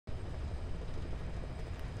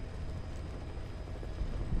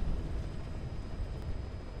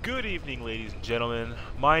Good evening, ladies and gentlemen.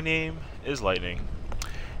 My name is Lightning,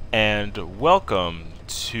 and welcome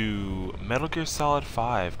to Metal Gear Solid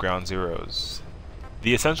 5 Ground Zeroes,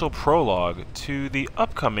 the essential prologue to the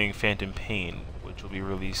upcoming Phantom Pain, which will be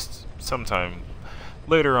released sometime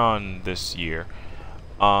later on this year.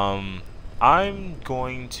 I'm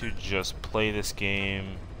going to just play this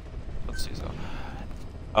game. Let's see,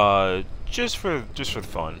 just for the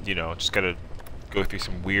fun, just gotta go through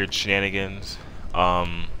some weird shenanigans.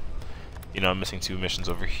 I'm missing 2 missions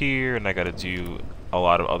over here, and I gotta do a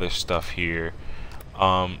lot of other stuff here.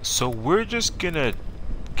 So we're just gonna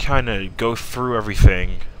kind of go through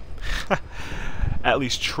everything. At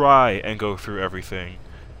least try and go through everything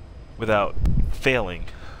without failing.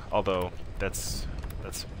 Although that's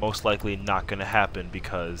most likely not gonna happen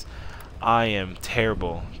because I am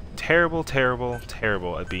terrible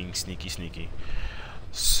at being sneaky.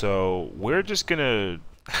 So we're just gonna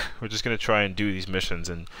try and do these missions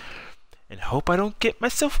and hope I don't get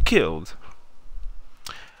myself killed.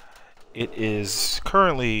 It is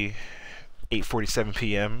currently 8:47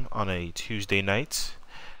 p.m. on a Tuesday night.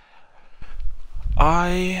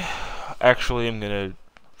 I actually am gonna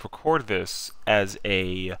record this as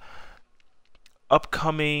a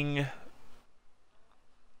upcoming,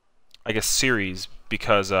 I guess, series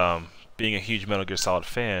because being a huge Metal Gear Solid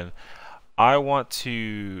fan, I want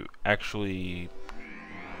to actually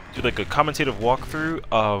do like a commentative walkthrough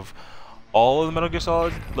of all of the Metal Gear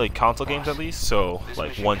Solid, like console games at least. So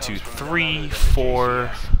like 1, 2, 3, 4.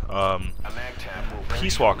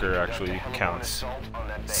 Peace Walker actually counts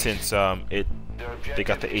since they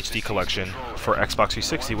got the HD collection for Xbox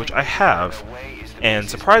 360, which I have, and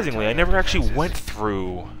surprisingly, I never actually went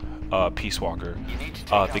through Peace Walker.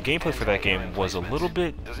 The gameplay for that game was a little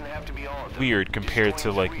bit weird compared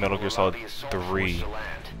to like Metal Gear Solid 3.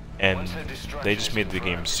 And they just made the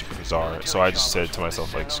game super bizarre. So I just said to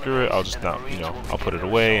myself, like, screw it, I'll just not, I'll put it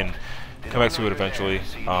away and come back to it eventually.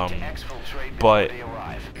 But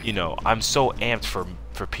I'm so amped for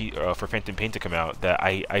Phantom Pain to come out that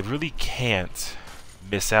I really can't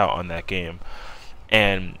miss out on that game.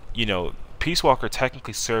 And Peace Walker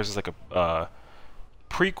technically serves as like a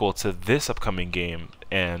prequel to this upcoming game,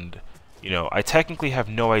 and I technically have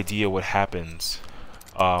no idea what happens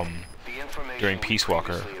during Peace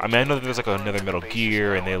Walker. I mean, I know that there's like another Metal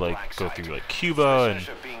Gear, and they like go through like Cuba and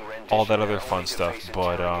all that other fun stuff,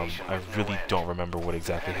 but I really don't remember what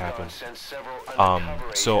exactly happened.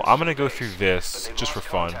 So I'm gonna go through this just for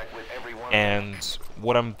fun, and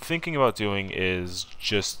what I'm thinking about doing is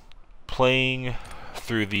just playing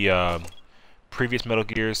through the previous Metal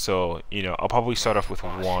Gears. So I'll probably start off with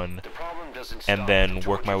 1, and then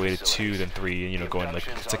work my way to 2, then 3, and go in like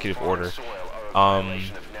consecutive order.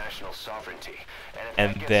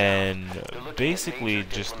 And then basically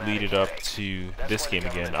just lead it up to this game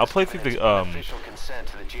again. I'll play through the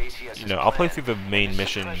I'll play through the main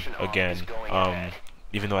mission again.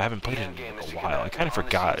 Even though I haven't played it in a while, I kind of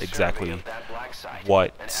forgot exactly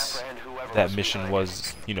what that mission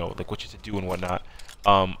was. Like what you had to do and whatnot.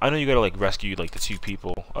 I know you gotta like rescue like the 2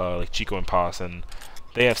 people, like Chico and Paz, and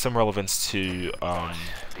they have some relevance to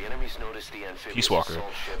Peace Walker,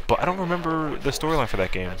 but I don't remember the storyline for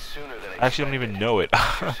that game. I actually don't even know it.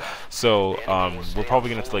 So we're probably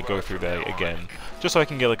gonna have to like go through that again, just so I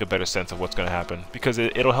can get like a better sense of what's gonna happen, because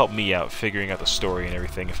it'll help me out figuring out the story and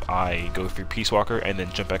everything if I go through Peace Walker and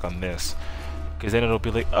then jump back on this. Because then it'll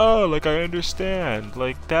be like, oh, like I understand,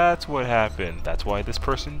 like that's what happened, that's why this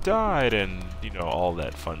person died, and all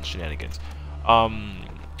that fun shenanigans.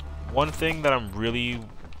 One thing that I'm really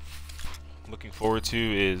looking forward to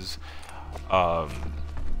is,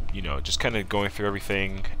 just kind of going through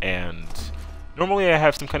everything. And normally I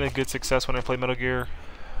have some kind of good success when I play Metal Gear.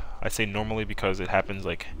 I say normally because it happens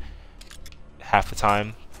like half the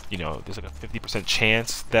time. There's like a 50%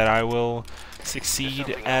 chance that I will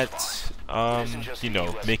succeed at,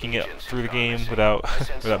 making it through the game without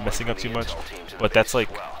messing up too much. But that's like,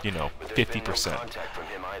 50%.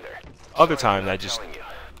 Other times I just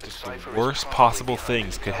the worst possible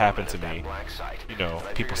things could happen to me.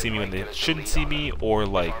 People see me when they shouldn't see me, or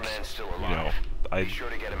like, I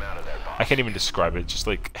can't even describe it. Just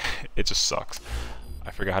like, it just sucks. I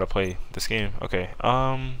forgot how to play this game. Okay,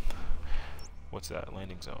 what's that?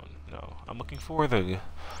 Landing zone. No, I'm looking for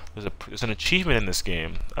there's an achievement in this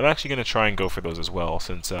game. I'm actually gonna try and go for those as well,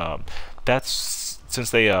 since since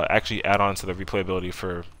they actually add on to the replayability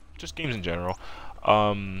for just games in general.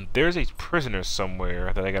 There's a prisoner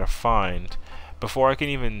somewhere that I gotta find before I can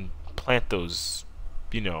even plant those,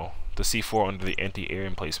 the C4 under the anti-air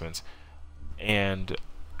emplacements. And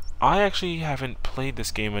I actually haven't played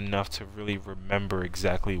this game enough to really remember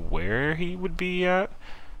exactly where he would be at.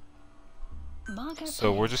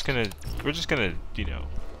 So we're just gonna you know,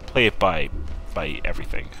 play it by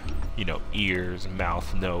everything, you know, ears,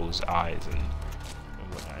 mouth, nose, eyes, and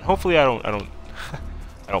whatnot. And hopefully I don't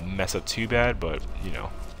I don't mess up too bad, but you know,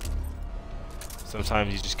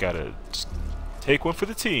 sometimes you just gotta take one for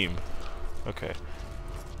the team. Okay.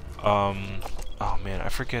 Oh man, I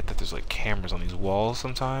forget that there's like cameras on these walls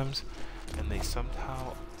sometimes, and they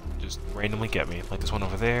somehow just randomly get me. Like this one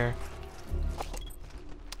over there.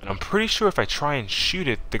 And I'm pretty sure if I try and shoot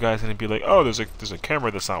it, the guy's gonna be like, "Oh, there's a camera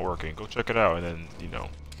that's not working. Go check it out." And then, you know,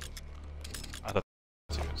 I thought,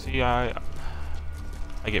 see, I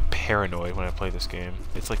get paranoid when I play this game.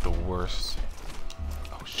 It's like the worst.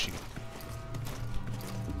 Oh shoot.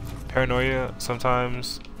 Paranoia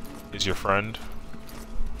sometimes is your friend.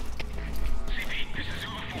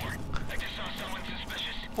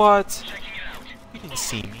 What? You didn't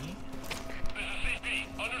see me.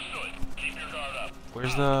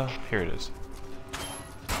 Where's the... Here it is.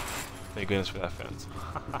 Thank goodness for that fence.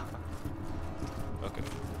 Okay.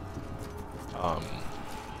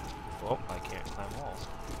 Well, I can't climb walls.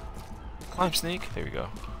 Climb, snake. There we go.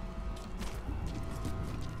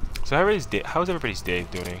 So how's everybody's day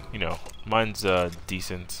doing? You know, mine's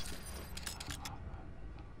decent.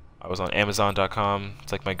 I was on Amazon.com.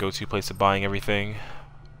 It's like my go-to place of buying everything.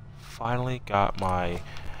 Finally got my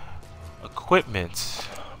equipment,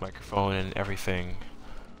 microphone and everything.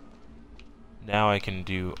 Now I can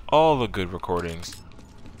do all the good recordings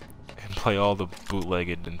and play all the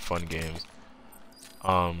bootlegged and fun games.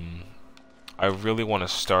 I really want to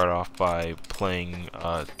start off by playing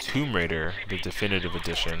Tomb Raider, the definitive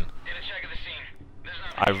edition.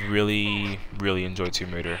 I really enjoy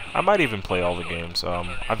Tomb Raider. I might even play all the games.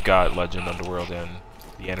 I've got Legend, Underworld, and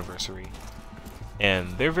the Anniversary.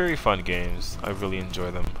 And they're very fun games. I really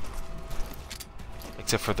enjoy them.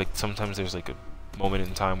 Except for like sometimes there's like a moment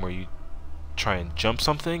in time where you try and jump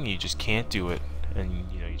something, you just can't do it, and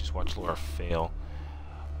you know you just watch Laura fail.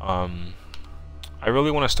 I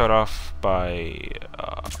really want to start off by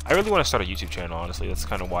I really want to start a YouTube channel. Honestly, that's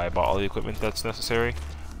kind of why I bought all the equipment that's necessary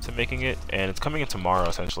to making it, and it's coming in tomorrow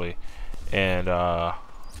essentially. And I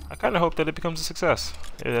kind of hope that it becomes a success.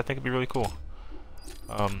 I think it'd be really cool.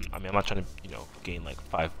 I mean, I'm not trying to, you know, gain like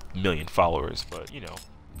 5 million followers, but you know,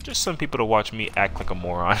 just some people to watch me act like a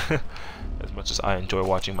moron. As much as I enjoy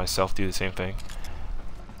watching myself do the same thing.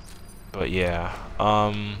 But yeah,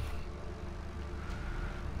 I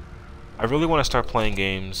really want to start playing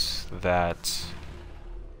games that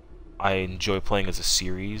I enjoy playing as a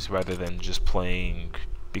series rather than just playing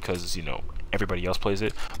because, you know, everybody else plays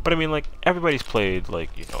it. But I mean, like, everybody's played,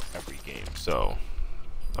 like, you know, every game, so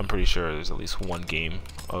I'm pretty sure there's at least one game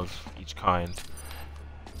of each kind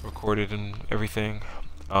recorded and everything.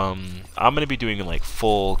 I'm going to be doing like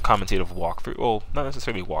full commentative walkthrough. Well, not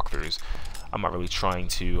necessarily walkthroughs. I'm not really trying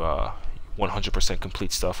to 100%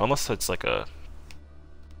 complete stuff unless it's like a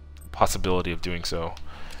possibility of doing so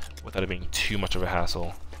without it being too much of a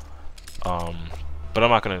hassle. But I'm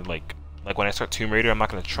not going to like when I start Tomb Raider, I'm not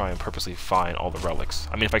going to try and purposely find all the relics.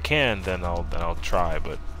 I mean, if I can, then I'll try,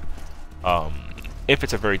 but if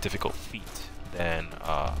it's a very difficult feat, then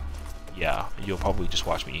yeah, you'll probably just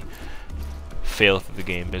watch me fail through the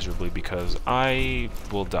game miserably because I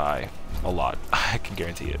will die a lot. I can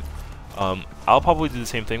guarantee it. I'll probably do the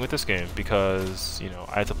same thing with this game because, you know,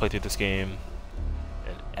 I have to play through this game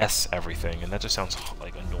and S everything, and that just sounds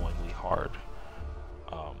like annoyingly hard.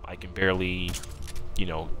 I can barely, you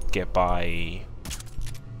know, get by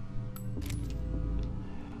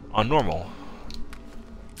on normal,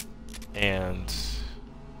 and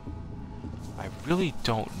I really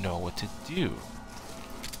don't know what to do.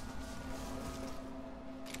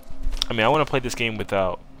 I mean, I want to play this game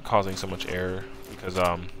without causing so much error because,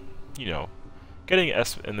 you know, getting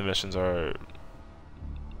S in the missions are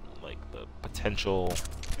like the potential.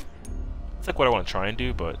 It's like what I want to try and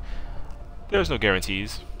do, but there's no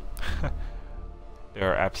guarantees.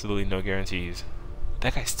 There are absolutely no guarantees.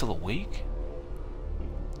 That guy's still awake?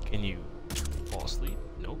 Can you fall asleep?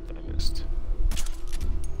 Nope, I missed.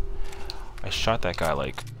 I shot that guy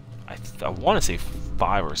like, I want to say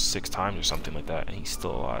 5 or 6 times or something like that, and he's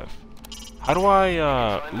still alive. How do I,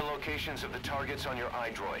 Find the locations of the targets on your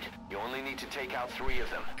iDroid. You only need to take out 3 of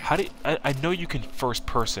them. How do I know you can first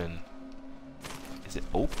person. Is it,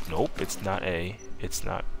 oh, nope, it's not A. It's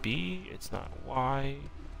not B. It's not Y.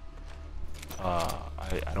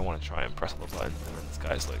 I don't want to try and press all the buttons, and then this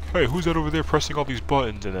guy's like, hey, who's that over there pressing all these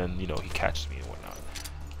buttons? And then, you know, he catches me and whatnot.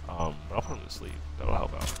 But I'll put him to sleep. That'll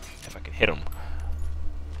help out. If I can hit him.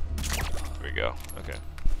 There we go. Okay.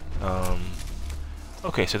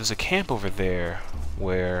 Okay, so there's a camp over there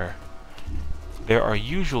where there are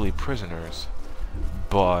usually prisoners,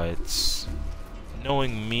 but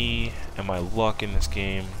knowing me and my luck in this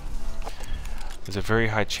game, there's a very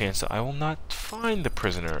high chance that I will not find the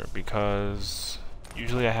prisoner, because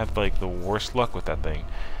usually I have like the worst luck with that thing,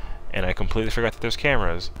 and I completely forgot that there's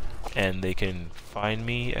cameras and they can find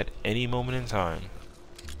me at any moment in time.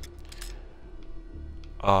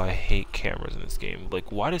 I hate cameras in this game.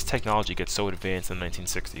 Like, why does technology get so advanced in the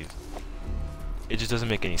 1960s? It just doesn't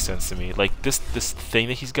make any sense to me. Like, this thing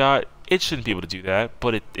that he's got, it shouldn't be able to do that,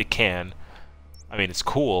 but it can. I mean, it's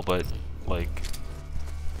cool, but, like,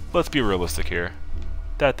 let's be realistic here.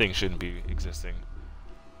 That thing shouldn't be existing.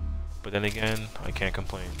 But then again, I can't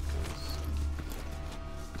complain, because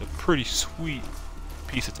it's a pretty sweet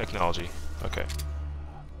piece of technology. Okay.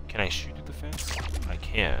 Can I shoot through the fence? I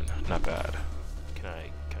can. Not bad. Can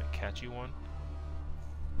I catch you one?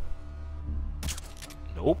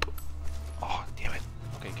 Nope. Oh, damn it.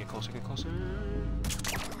 Okay, get closer, get closer.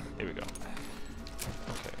 There we go.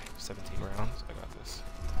 Okay, 17 rounds. I got this.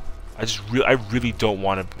 I really don't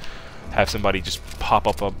want to have somebody just pop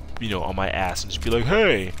up, you know, on my ass and just be like,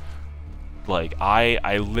 hey! Like,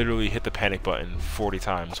 I literally hit the panic button 40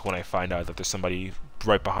 times when I find out that there's somebody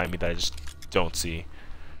right behind me that I just don't see.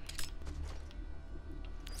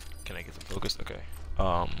 Can I get some focus? Okay.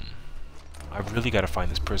 I really gotta find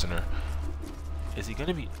this prisoner. Is he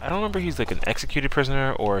gonna be? I don't remember if he's like an executed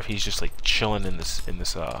prisoner or if he's just like chilling in this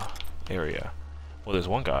area. Well, there's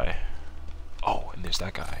one guy. Oh, and there's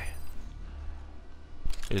that guy.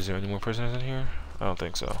 Is there any more prisoners in here? I don't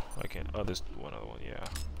think so. I can't. Oh, there's one other one. Yeah.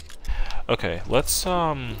 Okay, let's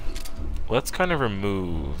kind of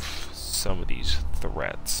remove some of these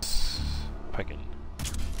threats. If I can.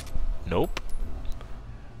 Nope.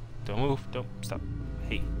 Don't move. Don't stop.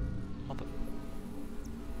 Hey. Mother.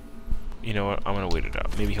 You know what? I'm gonna wait it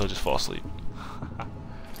out. Maybe he'll just fall asleep.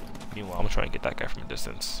 Meanwhile, I'm gonna try and get that guy from a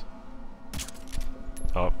distance.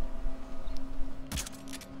 Oh.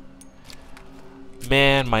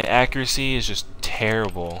 Man, my accuracy is just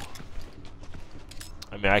terrible.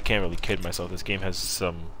 I mean, I can't really kid myself. This game has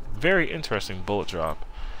some very interesting bullet drop,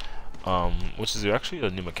 which is actually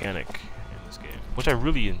a new mechanic in this game, which I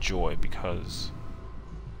really enjoy because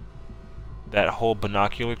that whole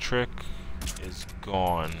binocular trick is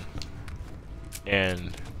gone.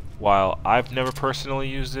 And while I've never personally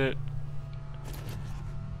used it,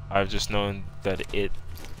 I've just known that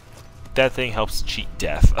that thing helps cheat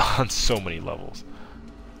death on so many levels.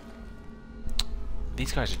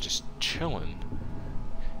 These guys are just chilling.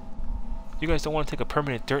 You guys don't want to take a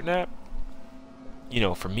permanent dirt nap? You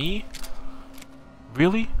know, for me?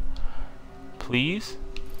 Really? Please?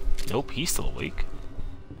 Nope, he's still awake.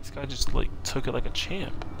 This guy just, like, took it like a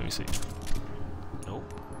champ. Let me see.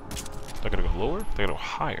 Nope. Do I gotta go lower? Do I gotta go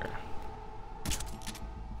higher?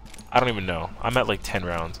 I don't even know. I'm at, like, 10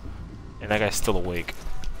 rounds. And that guy's still awake.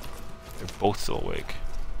 They're both still awake.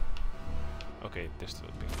 Okay, they're still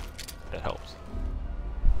awake. That helps.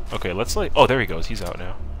 Okay, let's, like... Oh, there he goes. He's out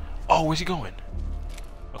now. Oh, where's he going?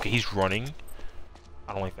 Okay, he's running.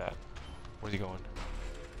 I don't like that. Where's he going?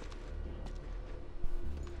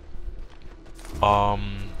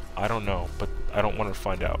 I don't know, but I don't want to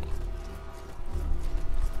find out.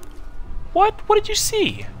 What? What did you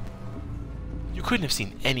see? You couldn't have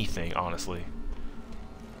seen anything, honestly.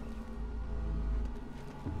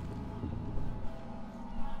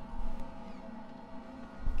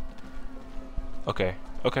 Okay,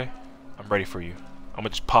 okay. I'm ready for you. I'm gonna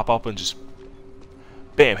just pop up and just...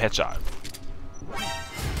 Bam, headshot.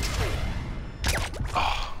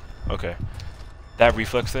 Oh, okay. That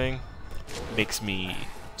reflex thing makes me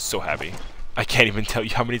so happy. I can't even tell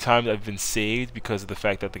you how many times I've been saved because of the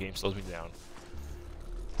fact that the game slows me down.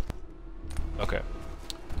 Okay.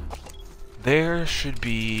 There should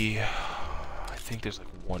be... I think there's like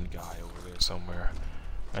one guy over there somewhere.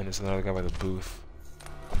 And there's another guy by the booth.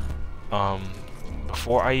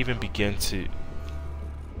 Before I even begin to...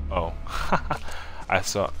 Oh. I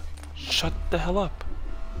saw... Shut the hell up.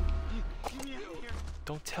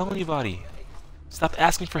 Don't tell anybody. Stop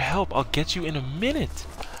asking for help. I'll get you in a minute.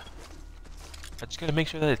 I just gotta make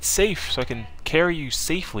sure that it's safe so I can carry you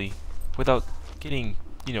safely without getting,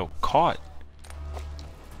 you know, caught.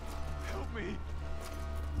 Help me.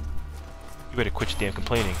 You better quit your damn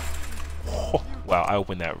complaining. Oh, wow, I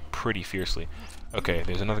opened that pretty fiercely. Okay,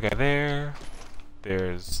 there's another guy there.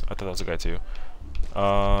 There's... I thought that was a guy too.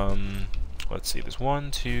 Let's see. There's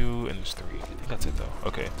 1, 2, and there's 3. I think that's it though.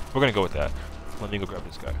 Okay, we're gonna go with that. Let me go grab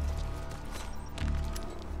this guy.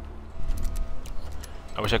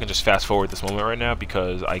 I wish I could just fast forward this moment right now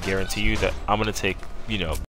because I guarantee you that I'm gonna take, you know,